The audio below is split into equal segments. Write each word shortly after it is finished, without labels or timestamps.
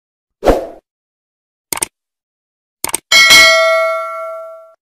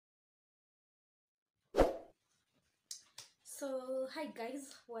So hi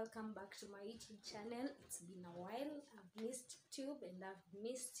guys, welcome back to my YouTube channel. It's been a while. I've missed YouTube and I've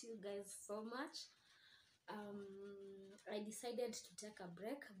missed you guys so much. I decided to take a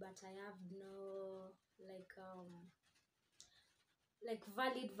break, but I have no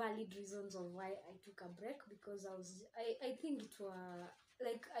valid reasons of why I took a break, because I think it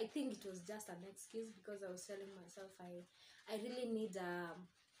was just an excuse, because I was telling myself I really need a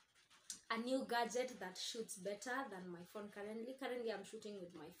new gadget that shoots better than my phone. Currently I'm shooting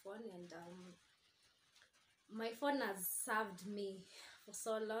with my phone, and my phone has served me for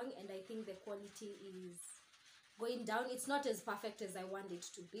so long, and I think the quality is going down. It's not as perfect as I want it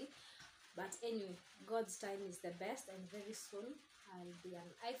to be, but anyway, God's time is the best, and very soon I'll be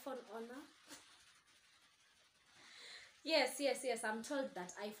an iPhone owner. Yes, I'm told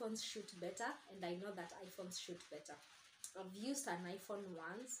that iPhones shoot better, and I know that iPhones shoot better. I've used an iPhone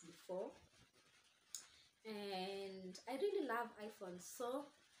once before, and I really love iPhones. So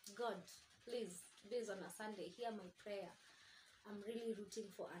God, please, today is on a Sunday, hear my prayer. I'm really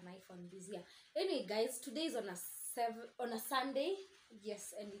rooting for an iPhone this year. Anyway guys, today is on a Sunday.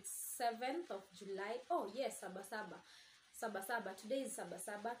 Yes, and it's 7th of July. Oh yes, Sabasaba. Today is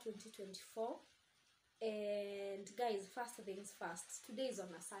Sabasaba 2024. And guys, first things first, today is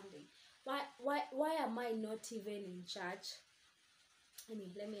on a Sunday. Why am I not even in church?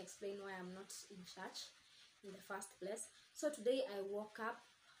 Anyway, let me explain why I'm not in church in the first place. So today I woke up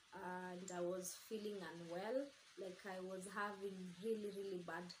and I was feeling unwell. Like, I was having really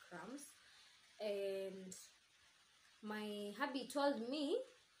bad cramps, and my hubby told me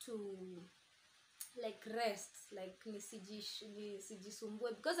to rest, like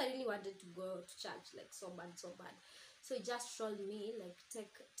nisijisumbue, because I really wanted to go to church, like so bad. So he just told me, like,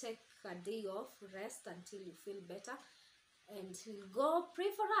 take a day off, rest until you feel better, and he'll go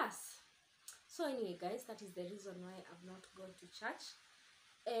pray for us. So anyway guys, that is the reason why I've not gone to church,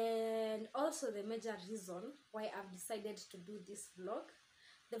 and also the major reason why I've decided to do this vlog.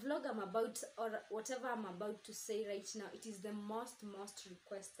 The vlog I'm about, or whatever I'm about to say right now, it is the most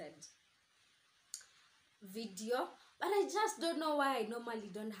requested video, but I just don't know why I normally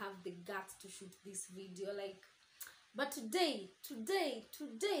don't have the guts to shoot this video, like, but today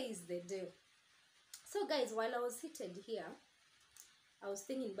is the day. So guys, while I was seated here, I was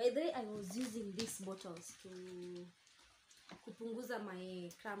thinking, by the way, I was using these bottles to kupunguza my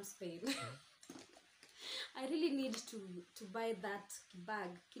cramps pain. I really need to buy that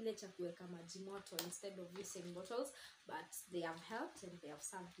bag, kile cha kuweka maji moto, instead of using bottles, but they have helped and they have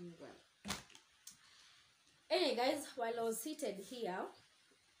served me well. Anyway guys, while I was seated here,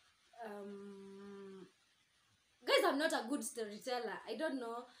 guys, I'm not a good storyteller. I don't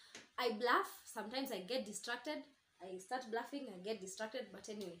know, I bluff, sometimes I get distracted, I start bluffing, I get distracted, but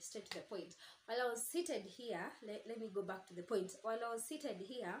anyway, straight to the point. While I was seated here, let me go back to the point. While I was seated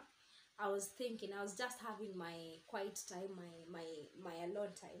here, I was thinking, I was just having my quiet time, my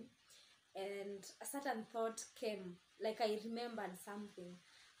alone time, and a certain thought came, like I remembered something.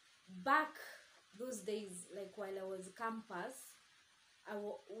 Back those days, like while I was campus,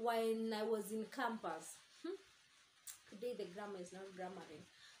 when I was in campus, today the grammar is not grammaring,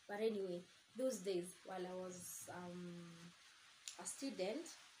 but anyway, those days while I was a student,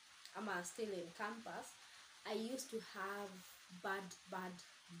 I'm still in campus, I used to have really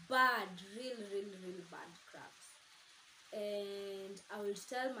bad cramps, and I would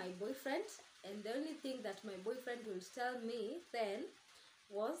tell my boyfriend, and the only thing that my boyfriend would tell me then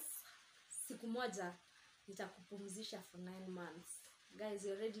was, siku moja nitakupumzisha for 9 months. Guys,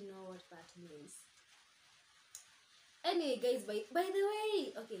 you already know what that means. Anyway guys, by the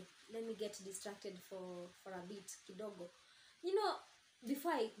way, okay, let me get distracted for a bit kidogo. You know,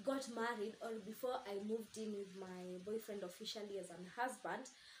 before I got married, or before I moved in with my boyfriend officially as an husband,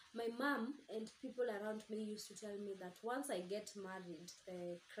 my mom and people around me used to tell me that once I get married,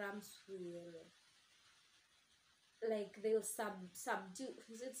 the cramps will, like, they'll subdue,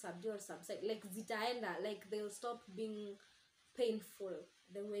 is it subdue or subside, like zitaenda, like they'll stop being painful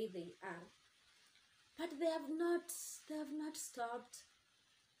the way they are. But they have not stopped.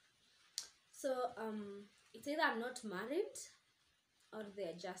 So it's either I'm not married or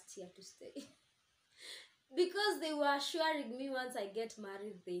they're just here to stay. Because they were assuring me once I get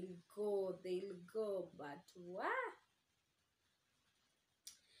married they'll go, but what?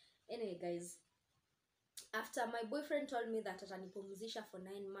 Anyway guys, after my boyfriend told me that atanipumzisha for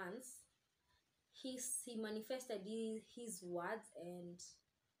 9 months, he manifested his words, and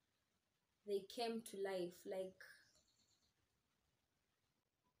they came to life. Like,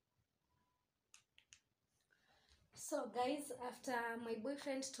 So guys, after my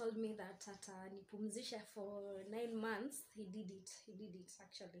boyfriend told me that nipumzisha for 9 months, he did it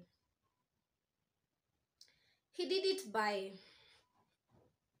actually. He did it by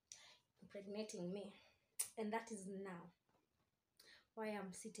impregnating me, and that is now why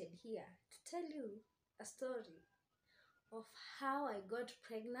I'm seated here to tell you a story of how I got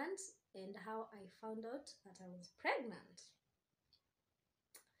pregnant and how I found out that I was pregnant.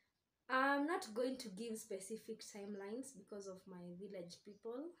 I'm not going to give specific timelines because of my village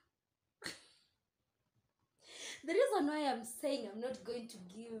people. The reason why I'm saying I'm not going to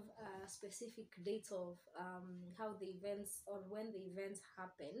give a specific date of how the events or when the events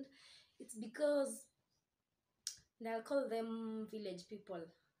happened, it's because, and I'll call them village people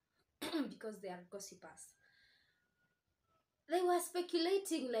because they are gossipers. They were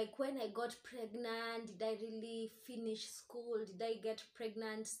speculating, like, when I got pregnant, did I really finish school? Did I get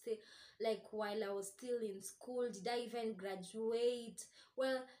pregnant like while I was still in school? Did I even graduate?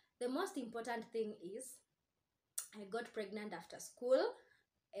 Well, the most important thing is I got pregnant after school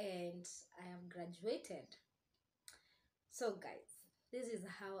and I have graduated. So guys, this is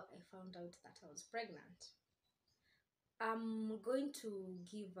how I found out that I was pregnant. I'm going to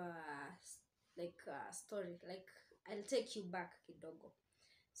give a story, like I'll take you back kidogo.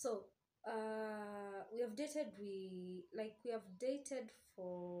 So we have dated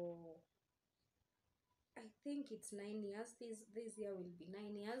for, I think it's 9 years. This year will be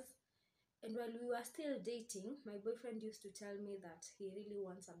 9 years. And while we were still dating, my boyfriend used to tell me that he really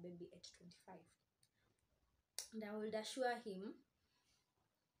wants a baby at 25. And I would assure him,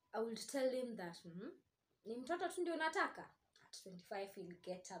 I would tell him that ni mtoto tu ndio nataka. At 25 he'll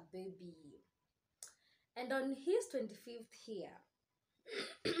get a baby. And on his 25th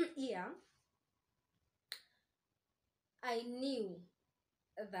year, I knew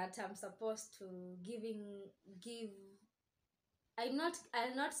that I'm supposed to I'll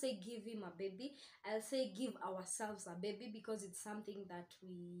not say give him a baby, I'll say give ourselves a baby, because it's something that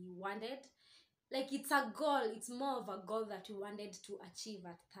we wanted. Like, it's a goal, it's more of a goal that we wanted to achieve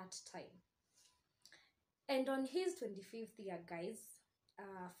at that time. And on his 25th year, guys,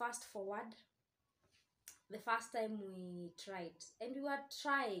 fast forward, the first time we tried, and we were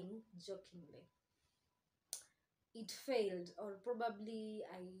trying jokingly, it failed, or probably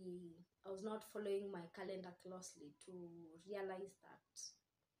I was not following my calendar closely to realize that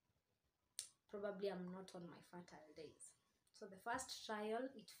probably I'm not on my fertile days. So the first trial,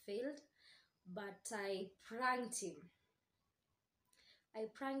 it failed, but I pranked him. I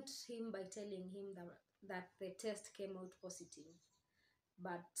pranked him by telling him that the test came out positive,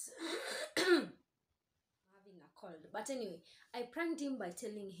 but having a cold. But anyway, I pranked him by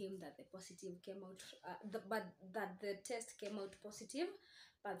telling him that the positive came out, but that the test came out positive,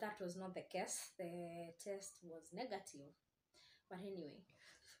 but that was not the case. The test was negative. But anyway,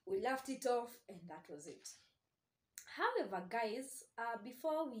 we laughed it off, and that was it. However, guys,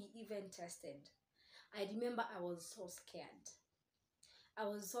 before we even tested, I remember I was so scared. I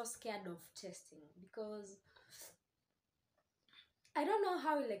was so scared of testing because I don't know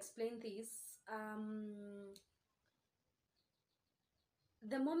how I'll explain this.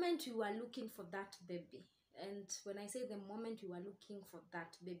 The moment you are looking for that baby, and when I say the moment you are looking for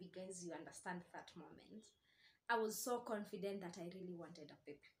that baby, guys, you understand that moment. I was so confident that I really wanted a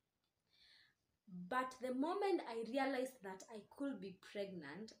baby. But the moment I realized that I could be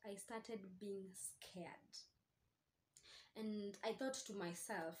pregnant, I started being scared. And I thought to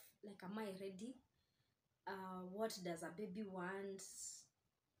myself, like, am I ready? What does a baby want?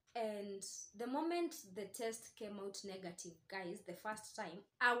 And the moment the test came out negative, guys, the first time,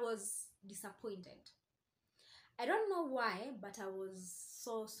 I was disappointed. I don't know why, but I was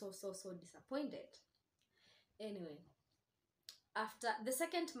so disappointed. Anyway, after the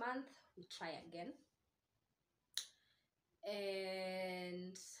second month, we try again.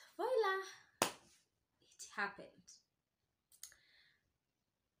 And voila, it happened.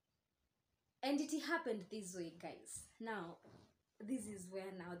 And it happened this way, guys. Now, this is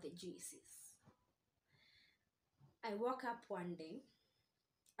where now the juice is. I woke up one day.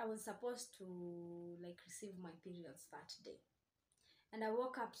 I was supposed to receive my periods that day. And I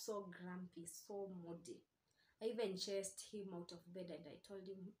woke up so grumpy, so moody. I even chased him out of bed and I told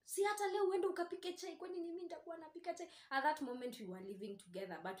him, si hata leo uende ukapike chai, kwani ni mimi nitakuwa napika chai. At that moment we were living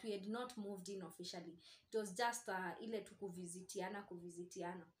together, but we had not moved in officially. It was just ile tu kuvizitiana.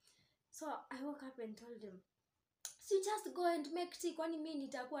 So I woke up and told him, so you just go and make tea, kwani mimi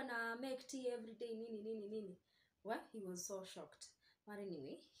nitakuwa na make tea every day, nini. Well, he was so shocked. But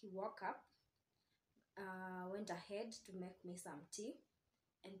anyway, he woke up, went ahead to make me some tea,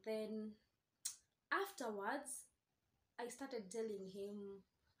 and then afterwards I started telling him,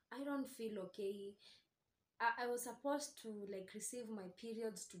 I don't feel okay. I was supposed to like receive my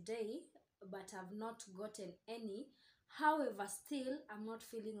periods today, but I've not gotten any. However, still I'm not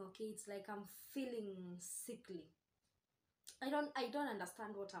feeling okay. It's like I'm feeling sickly. I don't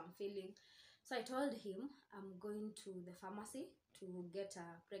understand what I'm feeling. So I told him I'm going to the pharmacy to get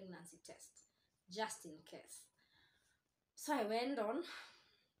a pregnancy test just in case. So I went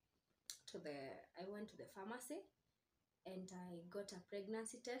to the pharmacy and I got a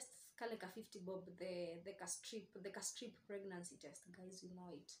pregnancy test. Kale ka 50 bob, the castrip pregnancy test, guys, you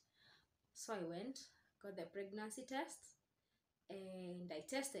know it. So I went, got the pregnancy test, and I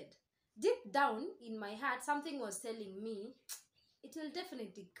tested. Deep down in my heart, something was telling me it will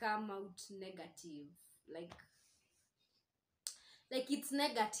definitely come out negative. Like it's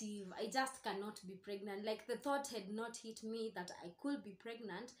negative. I just cannot be pregnant. Like the thought had not hit me that I could be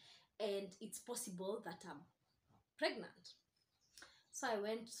pregnant, and it's possible that I'm pregnant. So I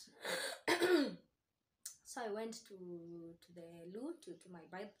went so I went to the loo, to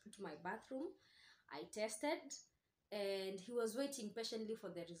my bathroom. I tested, and he was waiting patiently for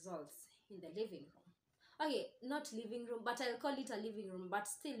the results in the living room. Okay, not living room, but I'll call it a living room, but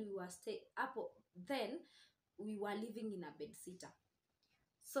still we were then we were living in a bed sitter.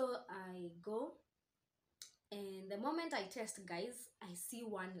 So I go, and the moment I test, guys, I see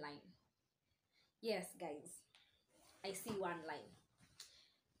one line. Yes, guys, I see one line.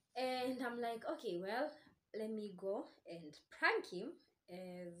 And I'm like, okay, well, let me go and prank him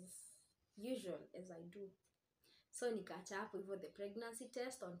as usual, as I do. So nikaacha hapo hivyo the pregnancy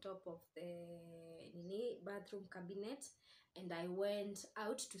test on top of the bathroom cabinet, and I went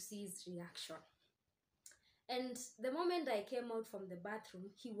out to see his reaction. And the moment I came out from the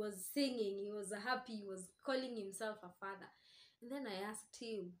bathroom, he was singing, he was happy, he was calling himself a father. And then I asked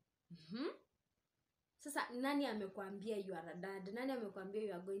him, Sasa nani amekwambia you are a dad? Nani amekwambia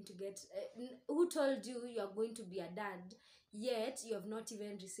you are going to get who told you you are going to be a dad, yet you have not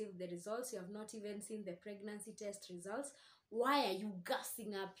even received the results, you have not even seen the pregnancy test results? Why are you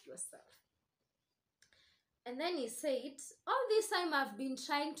gassing up yourself? And then he said, all this time I've been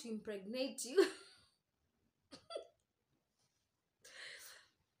trying to impregnate you.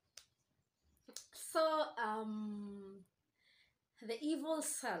 So the evil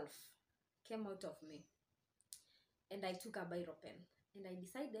self came out of me, and I took a biro pen, and I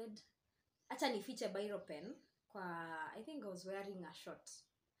decided acha nifiche biro pen kwa, I think I was wearing a short,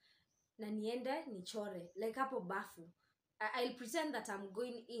 na niende nichore like hapo bafu. I'll pretend that I'm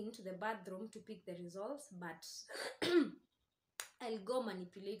going into the bathroom to pick the results, but I'll go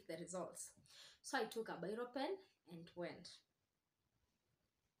manipulate the results. So I took a biro pen and went.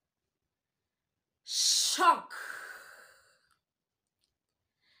 Shock,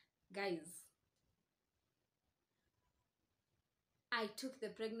 guys. I took the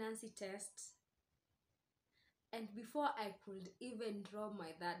pregnancy test, and before I could even draw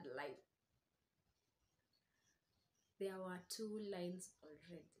my third line, there were 2 lines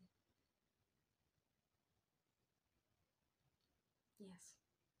already. Yes,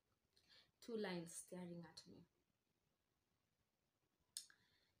 2 lines staring at me.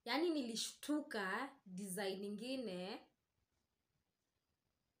 Yani nilishtuka design ingine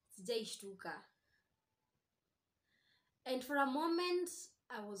sijaishtuka. And for a moment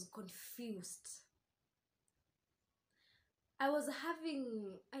I was confused. I was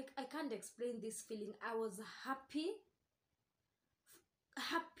having, I can't explain this feeling. I was happy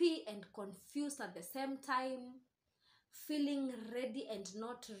and confused at the same time, feeling ready and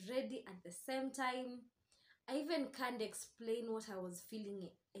not ready at the same time. I even can't explain what I was feeling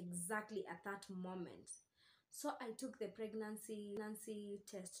exactly at that moment. So I took the pregnancy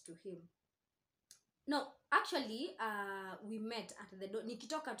test to him. No, actually, we met at the door.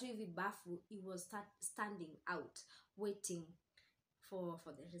 Nikitoka tu hivi bafu, he was standing out, waiting for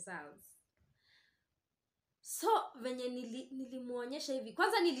the results. So venye nilimuonyesha hivi,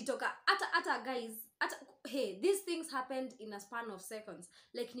 kwanza nilitoka ata guys, hey, these things happened in a span of seconds.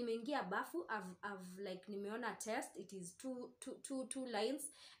 Like nimeingia bafu, I've like nimeona test, it is two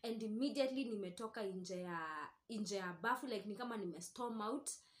lines, and immediately nimetoka nje ya bafu, like ni kama storm out,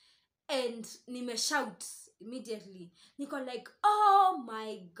 and shout immediately. Niko like, oh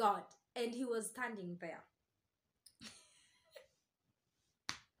my god, and he was standing there.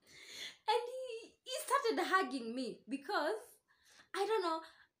 And he started hugging me, because I don't know,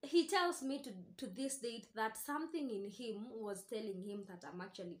 he tells me to this date that something in him was telling him that I'm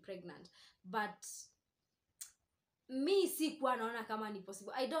actually pregnant, but me sikuwa naona kama ni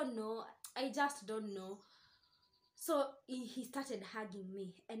possible. I don't know, I just don't know. So he started hugging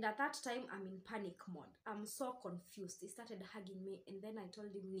me, and at that time I'm in panic mode. I'm so confused. He started hugging me, and then I told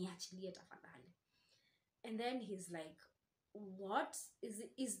him niachilie tafadhali. And then he's like, what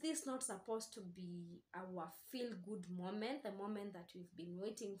is this not supposed to be our feel good moment, the moment that we've been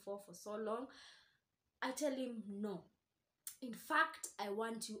waiting for so long? I tell him, no, in fact, I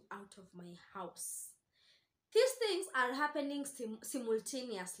want you out of my house. These things are happening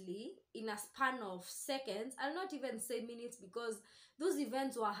simultaneously in a span of seconds. I'll not even say minutes, because those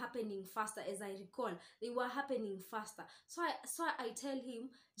events were happening faster. As I recall, they were happening faster. So I tell him,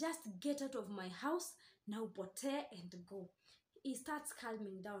 just get out of my house now, pote and go. He starts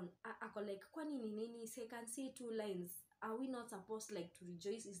calming down. Ako like, kwani ni nini? So I can see 2 lines. Are we not supposed like to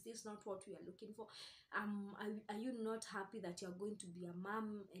rejoice? Is this not what we are looking for? Are you not happy that you're going to be a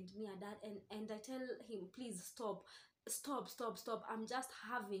mom and me a dad? And I tell him, please stop. I'm just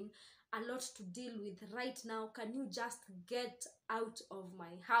having a lot to deal with right now. Can you just get out of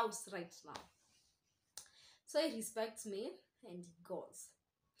my house right now? So he respects me and he goes.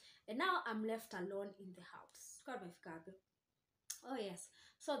 And now I'm left alone in the house. Oh yes.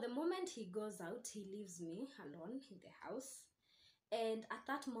 So the moment he goes out, he leaves me alone in the house. And at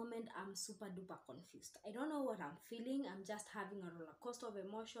that moment, I'm super duper confused. I don't know what I'm feeling. I'm just having a roller coaster of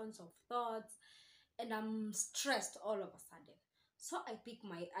emotions, of thoughts, and I'm stressed all of a sudden. So I take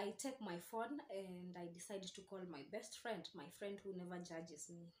my phone and I decided to call my best friend, my friend who never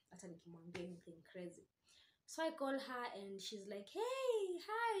judges me. Hata nikimwambia anything crazy. So I call her and she's like, hey,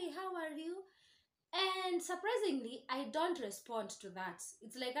 hi, how are you? And surprisingly, I don't respond to that.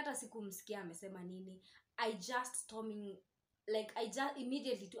 It's like hata sikumsikia amesema nini. I just storming, like I just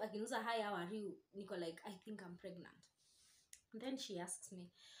immediately to akinuza, hi, how are you? Niko like, I think I'm pregnant. And then she asks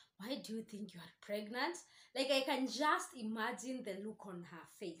me, why do you think you are pregnant? Like I can just imagine the look on her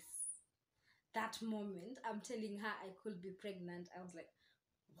face. That moment, I'm telling her I could be pregnant. I was like,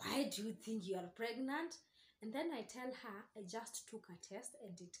 why do you think you are pregnant? And then I tell her I just took a test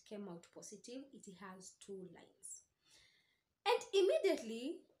and it came out positive. It has 2 lines. And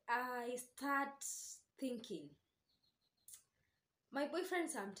immediately I start thinking, my boyfriend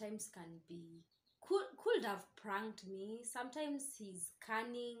sometimes can be, could have pranked me. Sometimes he's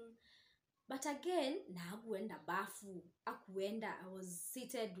cunning. But again, na hakuenda bafu. Hakuenda, I was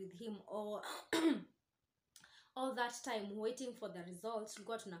seated with him all that time waiting for the results.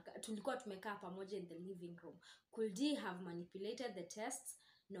 Tulikuwa tumekaa pamoja in the living room. Could he have manipulated the tests?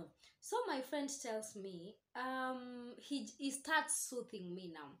 No. So my friend tells me, he starts soothing me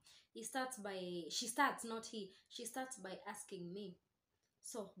now. She starts by asking me,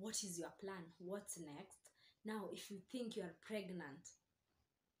 so what is your plan? What's next? Now, if you think you are pregnant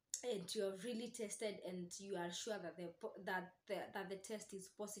and you have really tested and you are sure that the test is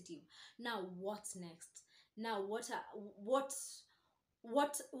positive, now what's next? Now what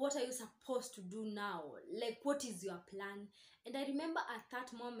are you supposed to do now? Like, what is your plan? And I remember at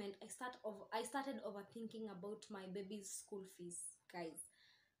that moment I started overthinking about my baby's school fees, guys.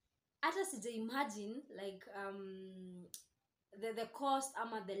 Hata sija imagine like the cost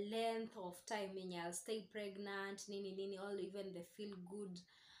ama the length of time when I'll stay pregnant, nini, or even the feel good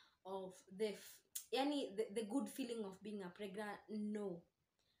of the good feeling of being a pregnant. No,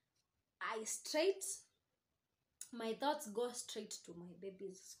 my thoughts go straight to my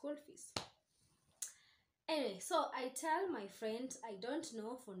baby's school fees. Anyway, so I tell my friend, I don't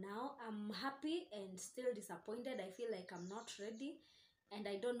know for now. I'm happy and still disappointed. I feel like I'm not ready and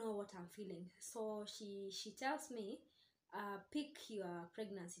I don't know what I'm feeling. So she tells me, pick your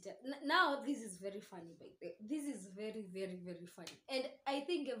pregnancy test. Now this is very funny, by the way. This is very, very, very funny. And I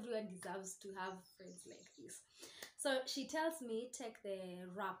think everyone deserves to have friends like this. So she tells me, take the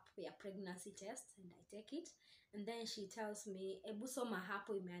RAP, your pregnancy test, and I take it. And then she tells me, ebu soma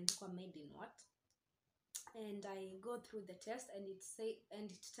hapo imeandikwa made in what? And I go through the test and it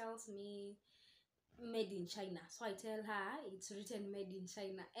tells me made in China. So I tell her it's written made in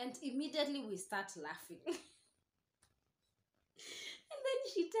China, and immediately we start laughing. And then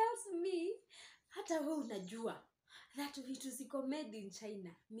she tells me, hata wewe unajua that vitu ziko made in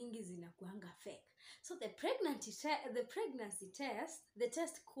China mingi zinakuanga fake. So the pregnancy test, the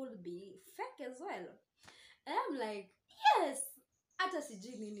test could be fake as well. And I'm like, yes. Hata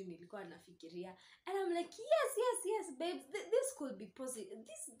sijui nini nilikuwa nafikiria. And I'm like, yes, babe, this could be possible.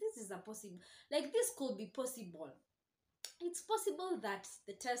 This is a possible, like, this could be possible. It's possible that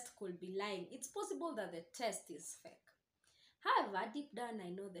the test could be lying. It's possible that the test is fake. However, deep down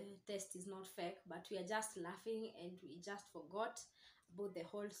I know the test is not fake, but we are just laughing and we just forgot about the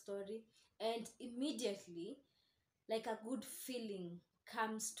whole story. And immediately, like, a good feeling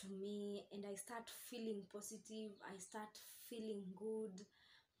comes to me and I start feeling positive, I start feeling good.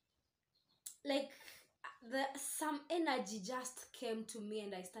 Like some energy just came to me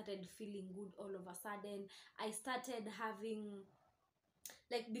and I started feeling good all of a sudden. I started having,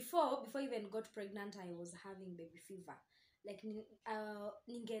 like, before I even got pregnant, I was having baby fever. Like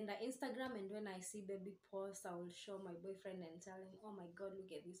ningeenda Instagram, and when I see baby posts, I will show my boyfriend and tell him, oh my god,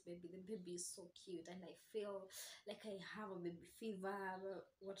 look at this baby, the baby is so cute, and I feel like I have a baby fever,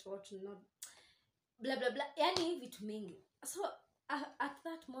 what not, blah blah blah, yani vitu mingi. So at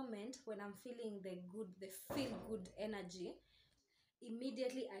that moment when I'm feeling the feel good energy,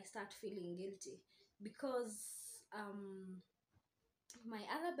 immediately I start feeling guilty because my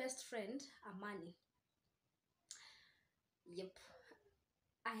other best friend, Amani, yep,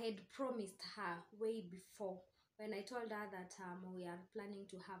 I had promised her way before when I told her that we are planning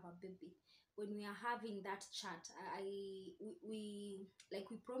to have a baby. When we are having that chat, we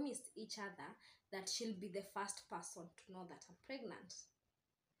promised each other that she'll be the first person to know that I'm pregnant.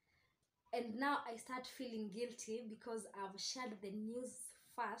 And now I start feeling guilty because I've shared the news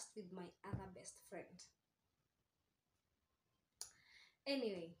first with my other best friend.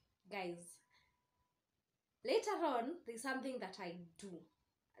 Anyway, guys, later on, there's something that I do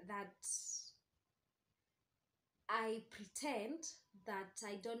that I pretend that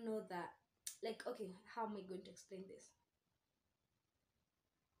I don't know that, like, okay, how am I going to explain this?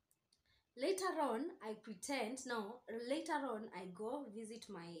 Later on, I pretend, no, later on, I go visit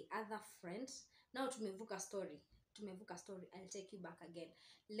my other friend. Now, tumevuka story, I'll take you back again.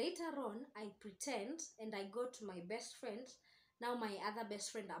 Later on, I pretend and I go to my best friend, now my other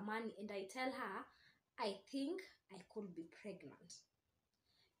best friend, Amani, and I tell her, I think I could be pregnant.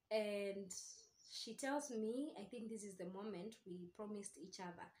 And she tells me, I think this is the moment we promised each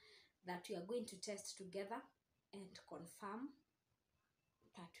other that we are going to test together and confirm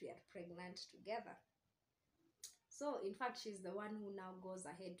that we are pregnant together. So in fact, she's the one who now goes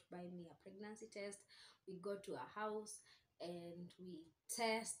ahead to buy me a pregnancy test. We go to her house and we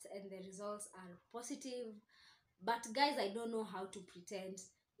test, and the results are positive. But guys, I don't know how to pretend.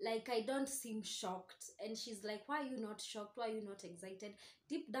 Like, I don't seem shocked. And she's like, why are you not shocked? Why are you not excited?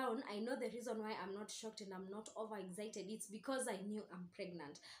 Deep down, I know the reason why I'm not shocked and I'm not overexcited. It's because I knew I'm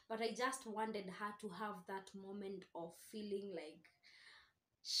pregnant. But I just wanted her to have that moment of feeling like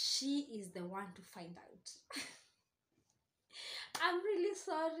she is the one to find out. I'm really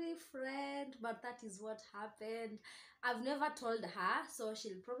sorry, friend, but that is what happened. I've never told her, so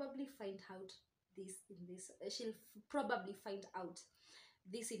she'll probably find out she'll probably find out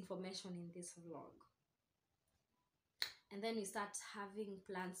this information in this vlog. And then we start having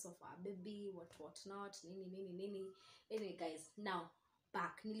plans of our baby, what not, nini. Anyway, guys, now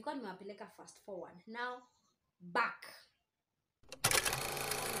back. Nilikuwa nimewapeleka fast forward. Now back.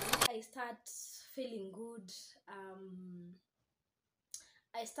 I start feeling good.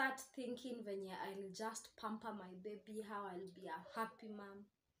 I start thinking when I'll just pamper my baby, how I'll be a happy mom.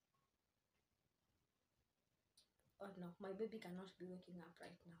 Oh no, my baby cannot be waking up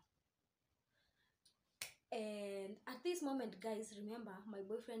right now. And at this moment, guys, remember, my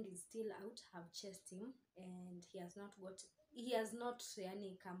boyfriend is still out. I've chased him and he has not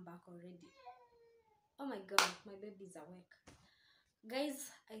come back already. Oh my god, my baby is awake. Guys,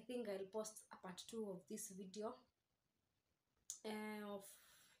 I think I'll post a part 2 of this video of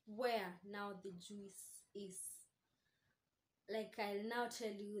where now the juice is. Like, I'll now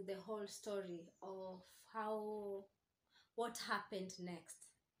tell you the whole story of what happened next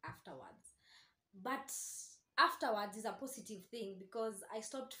afterwards. But afterwards is a positive thing because I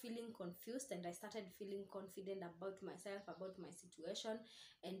stopped feeling confused and I started feeling confident about myself, about my situation,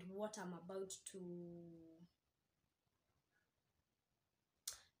 and what I'm about to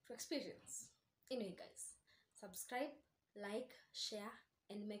experience. Anyway, guys, subscribe, like, share,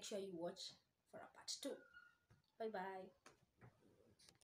 and make sure you watch for a part 2. Bye bye.